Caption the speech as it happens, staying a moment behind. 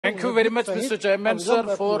Thank you very much, Mr. Chairman,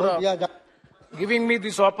 sir, for giving me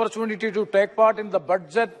this opportunity to take part in the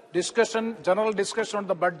budget discussion, general discussion on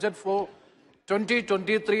the budget for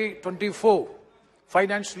 2023-24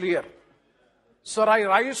 financial year. Sir, I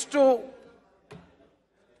rise to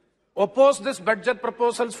oppose this budget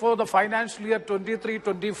proposals for the financial year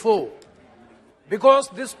 23-24 because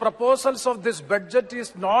these proposals of this budget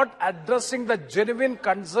is not addressing the genuine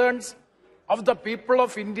concerns of the people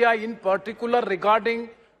of India, in particular regarding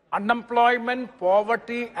unemployment,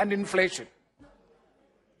 poverty and inflation.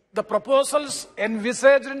 The proposals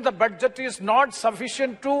envisaged in the budget is not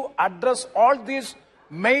sufficient to address all these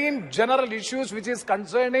main general issues which is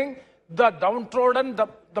concerning the downtrodden,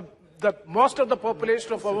 the most of the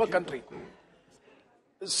population of our country.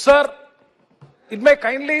 Sir, it may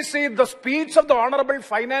kindly see the speech of the Honorable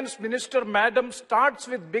Finance Minister, Madam,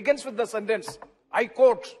 begins with the sentence, I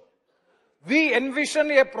quote, "We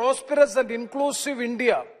envision a prosperous and inclusive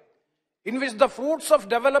India in which the fruits of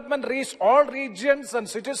development reach all regions and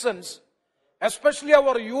citizens, especially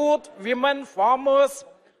our youth, women, farmers,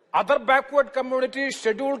 other backward communities,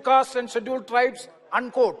 scheduled castes and scheduled tribes,"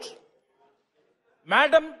 unquote.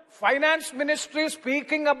 Madam, Finance Ministry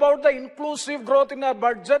speaking about the inclusive growth in our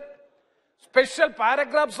budget. Special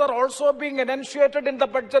paragraphs are also being enunciated in the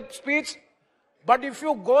budget speech. But if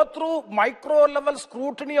you go through micro-level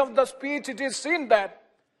scrutiny of the speech, it is seen that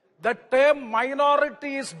the term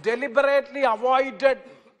minority is deliberately avoided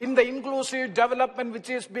in the inclusive development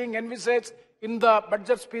which is being envisaged in the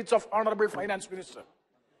budget speech of Honorable Finance Minister.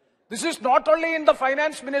 This is not only in the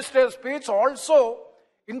Finance Minister's speech, also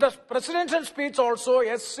in the presidential speech also,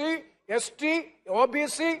 SC, ST,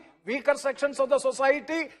 OBC, weaker sections of the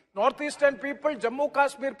society, northeastern people, Jammu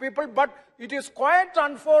Kashmir people, but it is quite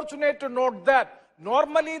unfortunate to note that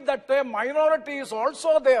normally the term minority is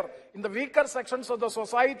also there in the weaker sections of the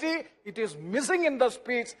society. It is missing in the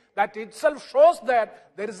speech. That itself shows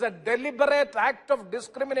that there is a deliberate act of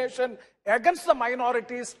discrimination against the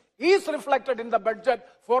minorities is reflected in the budget,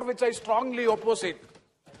 for which I strongly oppose it.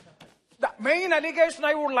 The main allegation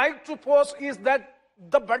I would like to pose is that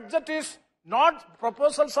the budget is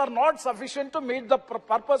proposals are not sufficient to meet the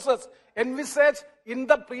purposes envisaged in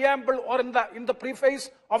the preamble or in the preface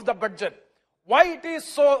of the budget. Why it is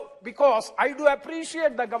so? Because I do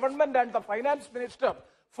appreciate the government and the finance minister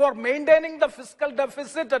for maintaining the fiscal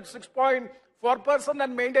deficit at 6.4%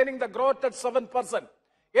 and maintaining the growth at 7%.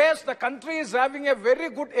 Yes, the country is having a very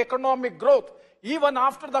good economic growth. Even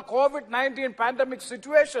after the COVID-19 pandemic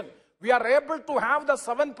situation, we are able to have the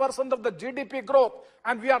 7% of the GDP growth,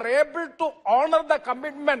 and we are able to honor the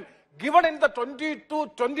commitment given in the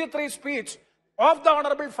 22-23 speech of the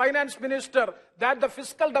Honorable Finance Minister that the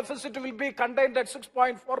fiscal deficit will be contained at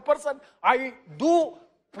 6.4%. I do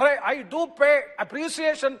pay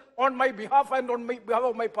appreciation on my behalf and on behalf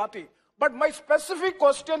of my party. But my specific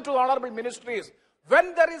question to the Honorable Minister is,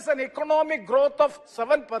 when there is an economic growth of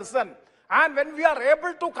 7%, and when we are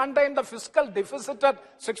able to contain the fiscal deficit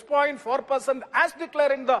at 6.4% as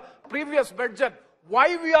declared in the previous budget,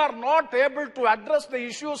 why we are not able to address the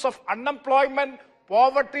issues of unemployment,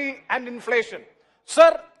 poverty and inflation?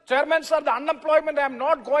 Sir, Chairman, sir, the unemployment, I am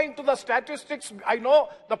not going to the statistics. I know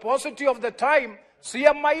the paucity of the time.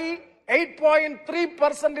 CMI,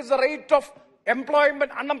 8.3% is the rate of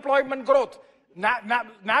unemployment growth.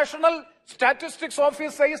 National Statistics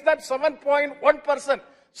Office says that 7.1%.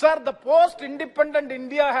 Sir, the post-independent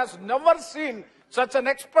India has never seen such an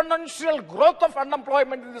exponential growth of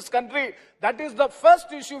unemployment in this country. That is the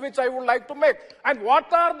first issue which I would like to make. And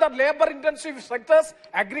what are the labor-intensive sectors?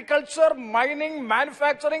 Agriculture, mining,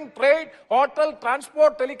 manufacturing, trade, hotel,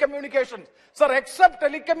 transport, telecommunications. Sir, except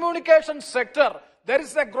telecommunications sector, there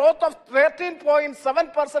is a growth of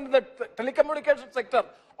 13.7% in the telecommunications sector.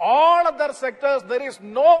 All other sectors, there is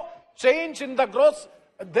no change in the growth.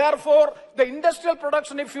 Therefore, the industrial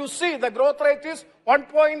production, if you see, the growth rate is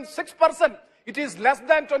 1.6%. It is less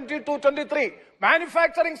than 22-23.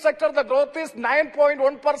 Manufacturing sector, the growth is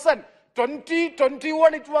 9.1%.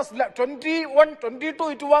 2021, it was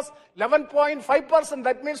 21-22, it was 11.5%.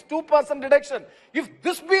 That means 2% reduction. If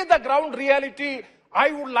this be the ground reality,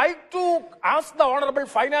 I would like to ask the Honorable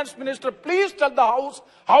Finance Minister, please tell the House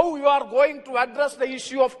how you are going to address the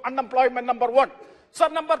issue of unemployment, number one. Sir,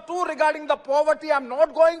 number two, regarding the poverty, I am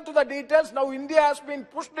not going to the details. Now, India has been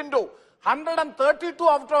pushed into 132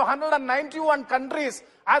 out of 191 countries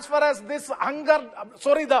as far as this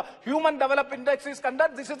the Human Development Index is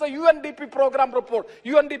concerned. This is the UNDP program report,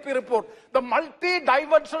 UNDP report. The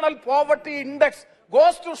multi-dimensional poverty index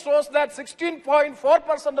goes to shows that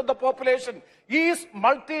 16.4% of the population is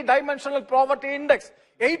multi-dimensional poverty index.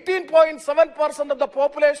 18.7% of the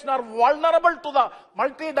population are vulnerable to the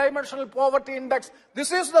multi-dimensional poverty index.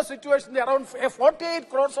 This is the situation. Around 48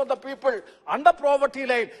 crores of the people under poverty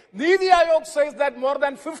line. Niti Aayog says that more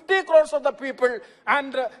than 50 crores of the people,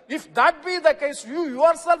 and if that be the case, you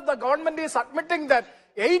yourself, the government is admitting that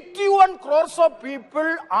 81 crores of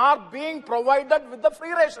people are being provided with the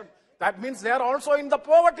free ration. That means they are also in the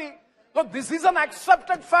poverty. So this is an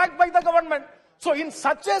accepted fact by the government. So in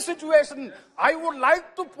such a situation, I would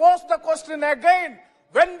like to pose the question again.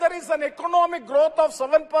 When there is an economic growth of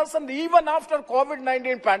 7% even after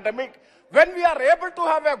COVID-19 pandemic, when we are able to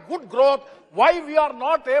have a good growth, why we are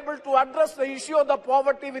not able to address the issue of the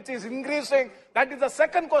poverty which is increasing? That is the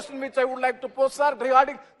second question which I would like to pose, sir.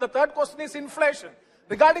 Regarding the third question is inflation.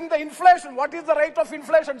 Regarding the inflation, what is the rate of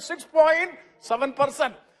inflation?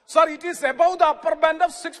 6.7%. Sir, it is above the upper band of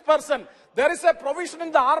 6%. There is a provision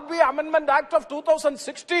in the RBI Amendment Act of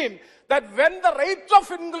 2016 that when the rate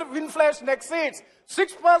of inflation exceeds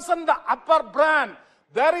 6%, the upper band,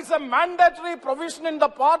 there is a mandatory provision on the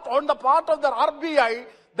part of the RBI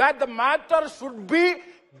that the matter should be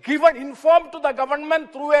informed to the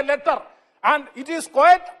government through a letter. And it is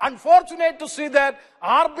quite unfortunate to see that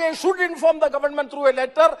RBI should inform the government through a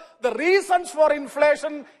letter the reasons for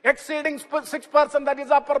inflation exceeding 6%, that is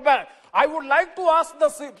upper band. I would like to ask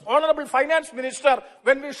the Honorable Finance Minister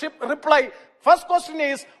when we reply. First question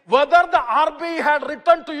is whether the RBI had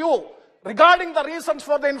written to you regarding the reasons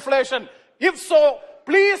for the inflation. If so,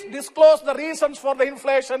 please disclose the reasons for the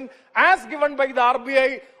inflation as given by the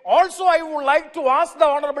RBI. Also, I would like to ask the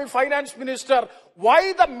Honorable Finance Minister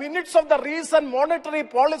why the minutes of the recent Monetary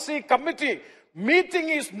Policy Committee meeting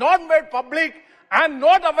is not made public and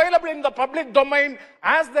not available in the public domain,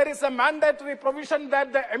 as there is a mandatory provision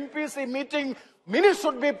that the MPC meeting minutes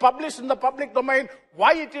should be published in the public domain.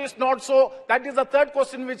 Why it is not so? That is the third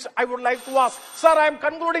question which I would like to ask. Sir, I am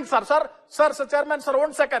concluding, sir. Sir, Chairman, sir,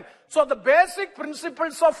 1 second. So the basic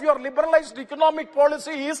principles of your liberalized economic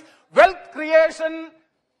policy is wealth creation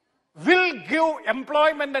will give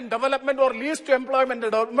employment and development or leads to employment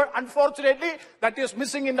and development. Unfortunately, that is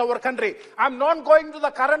missing in our country. I'm not going to the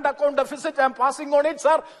current account deficit. I'm passing on it,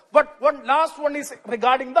 sir. But one last one is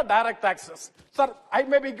regarding the direct taxes. Sir, I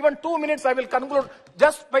may be given 2 minutes. I will conclude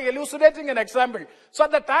just by elucidating an example. So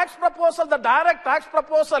the tax proposal, the direct tax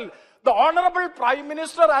proposal, the Honorable Prime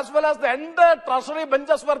Minister as well as the entire Treasury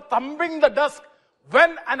benches were thumping the desk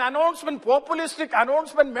when an announcement, populistic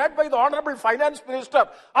announcement made by the Honorable Finance Minister,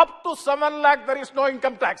 up to 7 lakh, there is no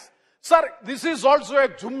income tax. Sir, this is also a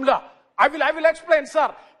jumla. I will explain,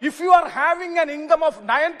 sir. If you are having an income of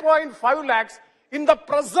 9.5 lakhs in the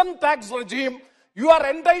present tax regime, you are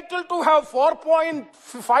entitled to have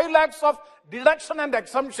 4.5 lakhs of deduction and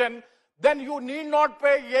exemption, then you need not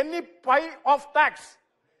pay any pi of tax.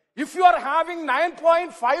 If you are having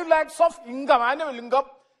 9.5 lakhs of income, annual income,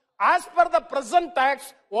 as per the present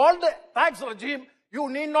tax, all the tax regime, you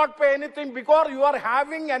need not pay anything because you are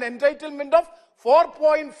having an entitlement of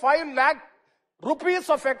 4.5 lakh rupees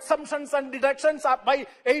of exemptions and deductions by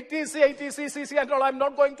ATC, CC and all. I'm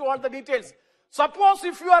not going to all the details. Suppose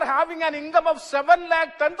if you are having an income of 7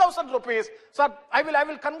 lakh 10,000 rupees, sir, I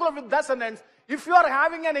will conclude with that sentence. If you are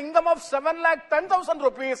having an income of 7 lakh 10,000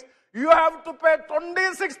 rupees, you have to pay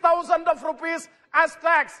 26,000 of rupees as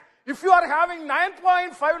tax. If you are having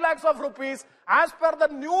 9.5 lakhs of rupees, as per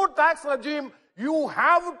the new tax regime, you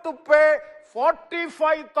have to pay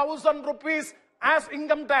 45,000 rupees as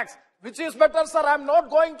income tax. Which is better, sir? I'm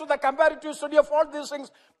not going to the comparative study of all these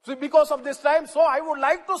things because of this time. So I would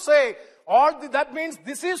like to say, that means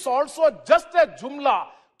this is also just a jumla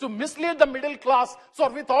to mislead the middle class. So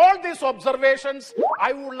with all these observations,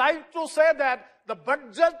 I would like to say that the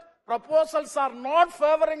budget proposals are not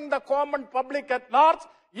favoring the common public at large,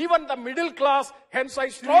 even the middle class. Hence, I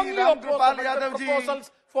strongly oppose the budget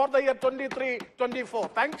proposals for the year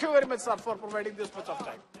 23-24. Thank you very much, sir, for providing this much of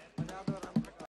time.